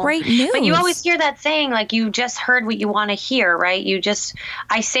just great news. But you always hear that saying, like, you just heard what you want to hear, right?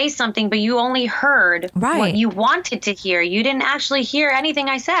 I say something, but you only heard what you wanted to hear. You didn't actually hear anything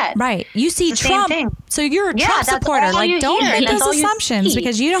I said. Right. You see It's the same Trump. thing. So you're a Yeah, Trump that's supporter. all Like, you don't hear. make That's those all you assumptions see.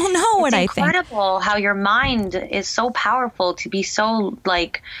 because you don't know what I It's think. incredible how your mind is so powerful to be so,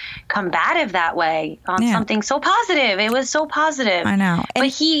 like, combative that way on something so positive. It was so positive. I know. But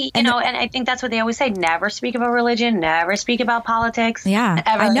he, and I think that's what they always say, never speak about religion, never speak about politics. Yeah,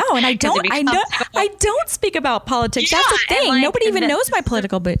 ever, I know. And I 'cause it don't, becomes I don't speak about politics. That's the Yeah, and, thing. like, Nobody even the- knows my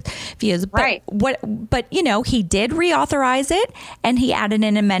political views. But Right. but he did reauthorize it and he added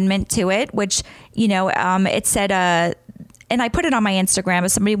an amendment to it, which, it said, and I put it on my Instagram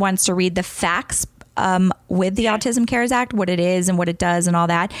if somebody wants to read the facts with the Autism Cares Act, what it is and what it does and all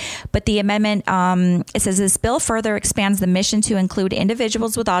that. But the amendment, it says this bill further expands the mission to include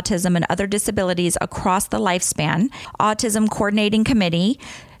individuals with autism and other disabilities across the lifespan. Autism Coordinating Committee,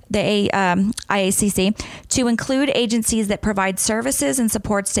 the IACC, to include agencies that provide services and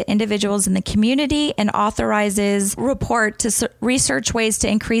supports to individuals in the community, and authorizes report to research ways to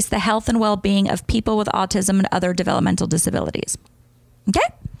increase the health and well-being of people with autism and other developmental disabilities. Okay?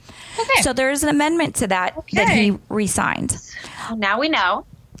 So there's an amendment to that that he re-signed. Well, now we know.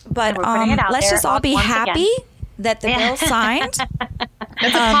 But We're putting it out let's there just all be once happy again. that the bill signed.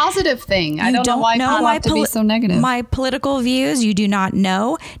 It's a positive thing. I don't know why people have to be so negative. My political views, you do not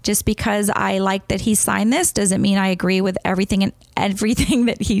know. Just because I like that he signed this doesn't mean I agree with everything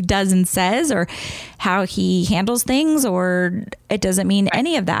that he does and says, or how he handles things, or it doesn't mean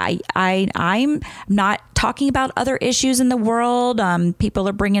any of that. I'm not talking about other issues in the world. People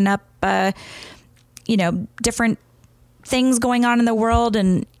are bringing up, different things going on in the world,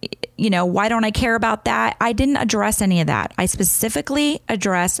 and why don't I care about that? I didn't address any of that. I specifically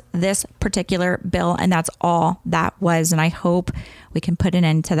addressed this particular bill, and that's all that was. And I hope we can put an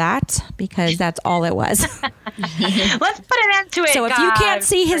end to that, because that's all it was. Let's put an end to it. So if you can't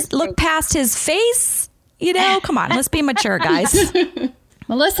see look past his face, come on, let's be mature, guys.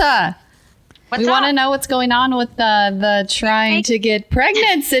 Melissa, we want to know what's going on with the trying to get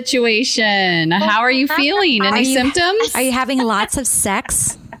pregnant situation. How are you feeling? Any symptoms? Are you having lots of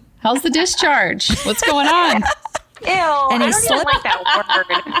sex? How's the discharge? What's going on? Ew, I don't even like that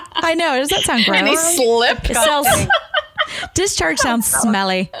word. I know. Does that sound gross? Any slip? Discharge sounds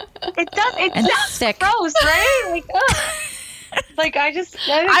smelly. It does. It And sounds thick. gross, right? Like, ugh. Like I was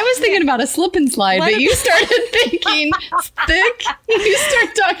thinking about a slip and slide, but you started thinking thick. You start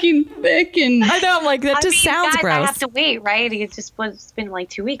talking thick, and I know. I'm like, that just sounds guys, gross. I have to wait, right? It's been like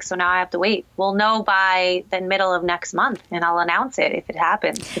 2 weeks, so now I have to wait. We'll know by the middle of next month, and I'll announce it if it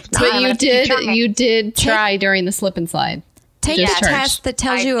happens. If not, but I'm gonna keep trying. you did try during the slip and slide. Take a Discharge. test that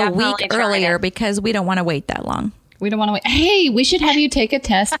tells I you a definitely week tried earlier, it. because we don't want to wait that long. We don't want to wait. Hey, we should have you take a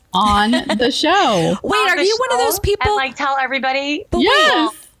test on the show. Wait, are the you one of show those people? And like tell everybody. But Yes.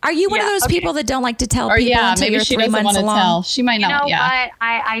 wait, are you one of Yeah, those okay. people that don't like to tell Or people yeah, until maybe you're she 3 doesn't months want to along? tell. She might You not. know Yeah. what?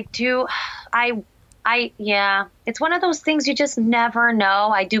 I do. Yeah. It's one of those things you just never know.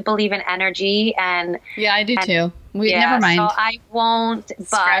 I do believe in energy, and Yeah, I do too. yeah, Never mind. So I won't. But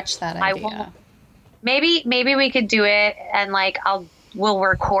Scratch that I idea. won't. Maybe we could do it, and like we'll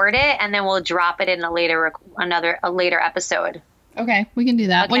record it, and then we'll drop it in a later episode. Okay, we can do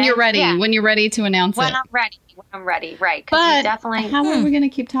that when Okay, you're ready. yeah. When you're ready to announce When it. I'm ready, right? Because But you definitely. how are we going to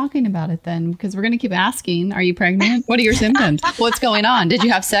keep talking about it then? Because we're going to keep asking, are you pregnant? What are your symptoms? What's going on? Did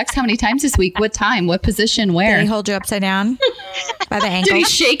you have sex? How many times this week? What time? What position? Did Where? he hold you upside down by the Did he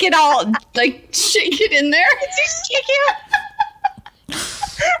ankles? shake it all? Like, shake it in there?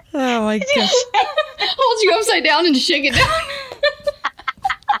 Oh my gosh! Hold you upside down and shake it down?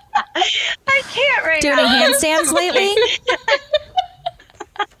 I can't right Doing now. handstands lately?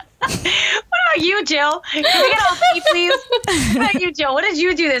 What about you, Jill? Can we get all tea, please? What about you, Jill? What did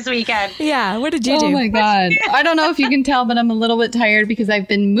you do this weekend? Yeah. What did you do? Oh my God. I don't know if you can tell, but I'm a little bit tired because I've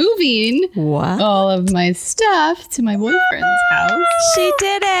been moving What? all of my stuff to my boyfriend's house. She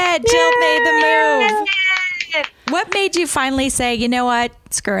did it. Jill made the move. What made you finally say, you know what?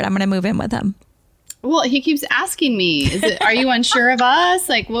 Screw it. I'm going to move in with him. Well, he keeps asking me, are you unsure of us?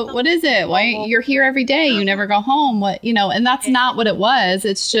 Like, what is it? Why you're here every day? You never go home. What, and that's not what it was.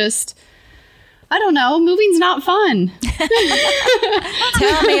 It's just, I don't know. Moving's not fun.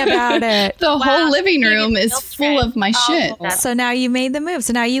 Tell me about it. The whole living room is That's full great. of my shit. That's So now you made the move.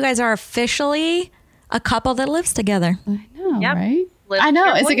 So now you guys are officially a couple that lives together. I know, Yep. right? Live I know.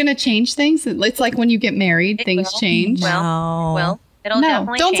 your Is it voice. going to change things? It's like when you get married, things will. change. No. Well, it'll No,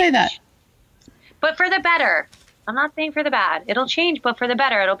 definitely don't say change. that. But for the better. I'm not saying for the bad. It'll change, but for the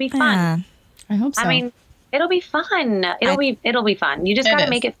better. It'll be fun. Yeah. I hope so. I mean, it'll be fun. It'll be fun. You just It got to is.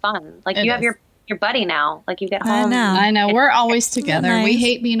 make it fun. Like It you have is. your buddy now. Like you get I home. know. I know. We're always together. We nice?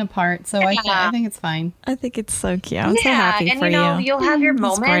 hate being apart, so I Yeah. think it's fine. I think it's so cute. I'm so Yeah, happy and for you know you. you'll have your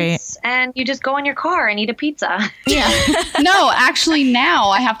That's moments, and you just go in your car and eat a pizza. No, actually, now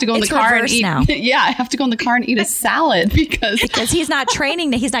I have to go in It's the car and reversed eat. now. Yeah, I have to go in the car and eat a salad because Because he's not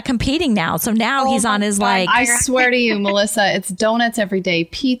training, he's not competing now. So now he's on his like. I swear to you, Melissa, it's donuts every day,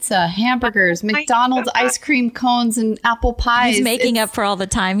 pizza, hamburgers, McDonald's ice cream cones, and apple pies. He's making up for all the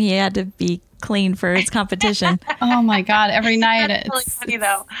time he had to be clean for his competition. Oh my god! Every night That's really it's funny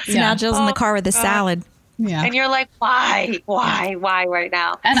though. So now Jill's in the car with the salad. yeah. And you're like, why right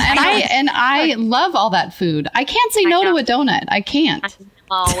now? And I love all that food. I can't say no to a donut. I can't.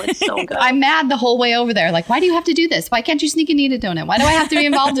 Oh, it's so good. I'm mad the whole way over there. Like, why do you have to do this? Why can't you sneak and eat a donut? Why do I have to be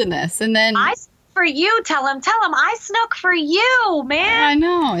involved in this? And then I snook for you. Tell him. I snook for you, man. I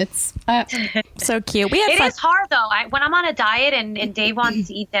know it's So cute. We had It fun. is hard though. When I'm on a diet and Dave wants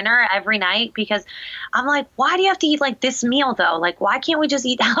to eat dinner every night because I'm like, why do you have to eat like this meal though? Like, why can't we just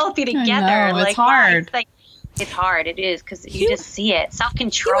eat healthy together? know, it's like, why? hard. It's like, it's hard. It is because you just see it. Self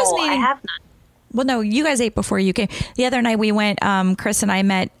control. wasn't I eating- have none. Well, no, you guys ate before you came. The other night we went, Chris and I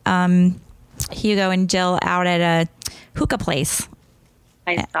met Hugo and Jill out at a hookah place.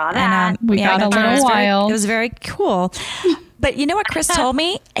 I saw that. We got a it was little very- wild. It was very cool. But you know what Chris told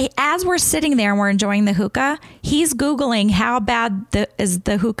me? As we're sitting there and we're enjoying the hookah, he's Googling how bad is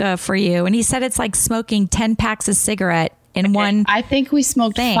the hookah for you. And he said it's like smoking 10 packs of cigarette in one. I think we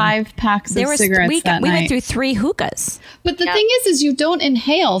smoked Thing. 5 packs of cigarettes we that night. went through 3 hookahs. But the Yeah. thing is you don't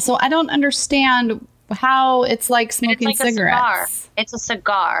inhale, so I don't understand how it's like It's smoking like a cigar. cigarettes. It's a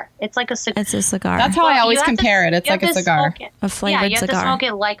cigar. It's like a cigar. It's a cigar. That's how I always compare it. It's like a cigar. A flavored you have cigar. to smoke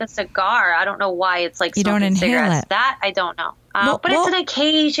it like a cigar. I don't know why it's like You don't smoking inhale cigarettes. it. That I don't know. Well- but well- it's an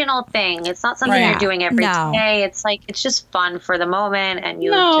occasional thing. It's not something Right. you're doing every day. No. It's like it's just fun for the moment, and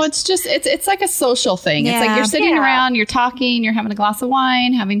you. No, just, it's like a social thing. It's like Yeah. you're sitting Yeah. around, you're talking, you're having a glass of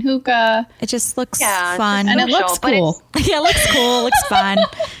wine, having hookah. It just looks Yeah, it's fun. just And it social, looks but cool. Yeah, it looks cool. Looks fun.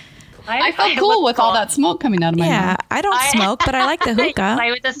 I felt it cool looks with all cool. that smoke coming out of my Yeah, mouth. I don't smoke, but I like the hookah.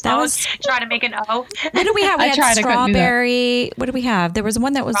 Play with the That smoke, was. try to make an O. What did we have? We I had tried, I couldn't do that. strawberry. What did we have? There was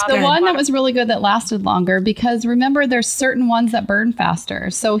one that was The The good. one that was really good that lasted longer because remember there's certain ones that burn faster.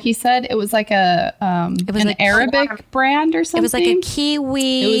 So he said it was like a was an like- Arabic brand or something. It was like a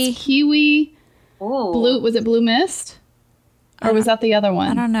kiwi. It was kiwi Ooh. blue. Was it blue mist? Or was that the other I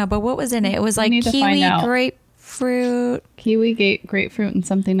one? don't know, but what was in it? It was like need to kiwi, find out. grapefruit. Kiwi, grapefruit, and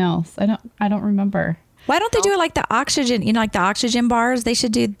something else. I don't remember. Why don't they do it like the oxygen? You know, like the oxygen bars. They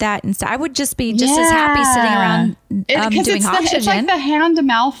should do that instead. I would just be just as happy sitting around Because doing it's oxygen. like the hand to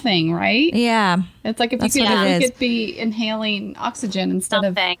mouth thing, right? Yeah, It's like if That's you what it could is. be inhaling oxygen instead of.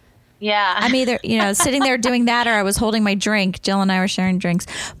 Something. Yeah. I'm either sitting there doing that, or I was holding my drink. Jill and I were sharing drinks,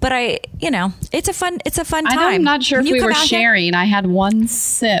 but it's a fun time. I'm not sure When if you we come were out here- sharing. I had one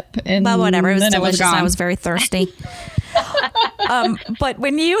sip, and Well, whatever. It was then delicious. And I gone. was very thirsty. But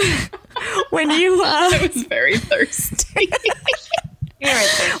when you I was very thirsty.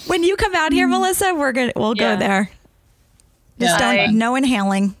 when you come out here, Melissa, we'll go Yeah. there. Just Yeah. no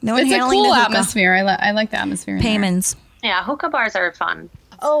inhaling. No It's a inhaling. cool the hookah. atmosphere. I like the atmosphere. in there. Payments. Yeah, hookah bars are fun.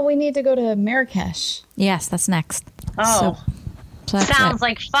 Oh, we need to go to Marrakesh. Yes, that's next. Oh, So that's sounds it.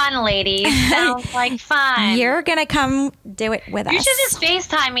 like fun, ladies. Sounds like fun. You're gonna come do it with You us. should just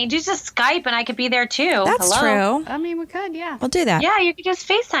FaceTime me. Just Skype, and I could be there too. That's Hello? true. I mean, we could, yeah. We'll do that. Yeah, you could just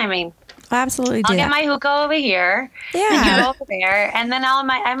FaceTime me. We'll absolutely do I'll get that. my hookah over here. You Yeah. go over there, and then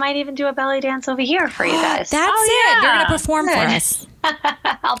I might even do a belly dance over here for you guys. That's Oh, it. You're yeah. gonna perform for Good. us.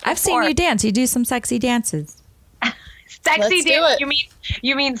 I'll I've seen perform. you dance. You do some sexy dances. Sexy Let's do dance. it.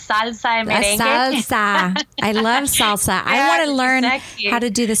 You mean salsa and The merengue? salsa. I love salsa. I Yeah, want to learn sexy. how to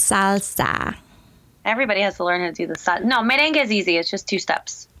do the salsa. Everybody has to learn how to do the salsa. No, merengue is easy. It's just 2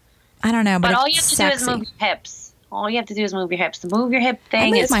 steps. I don't know, but, But all you it's have to sexy. do is move your hips. All you have to do is move your hips. The move your hip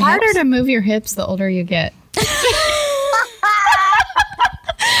thing move is my It's harder hips. to move your hips the older you get.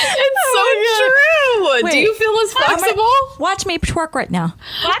 It's so true. Wait. Do you feel as I'm gonna- flexible? Watch me twerk right now.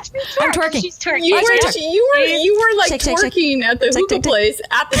 Watch me twerk. I'm twerking. She's twerking. You Watch me twerk. you were like Shake, shake, shake. twerking at the Shake, hookah shake, shake. place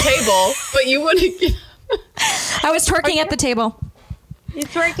at the table, but you wouldn't. I was twerking at the table. You're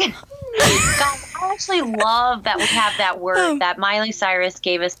twerking. God, I actually love that we have that word that Miley Cyrus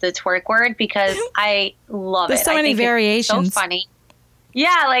gave us, the twerk word, because I love There's it. so I many think it's variations. so funny.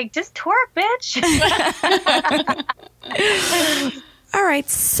 Yeah, like just twerk, bitch. All right,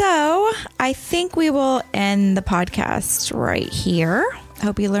 so I think we will end the podcast right here. I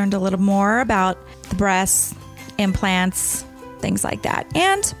hope you learned a little more about the breasts, implants, things like that.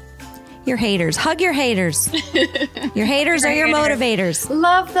 And your haters. Hug your haters. Your haters are your motivators.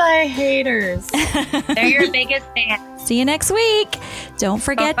 Love thy haters. They're your biggest fans. See you next week. Don't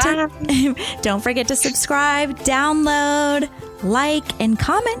forget to subscribe, download, like, and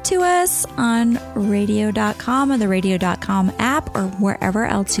comment to us on radio.com or the radio.com app or wherever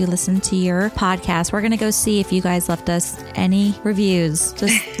else you listen to your podcast. We're going to go see if you guys left us any reviews.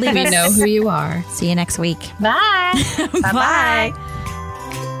 Just leave We know who you are. See you next week. Bye. Bye.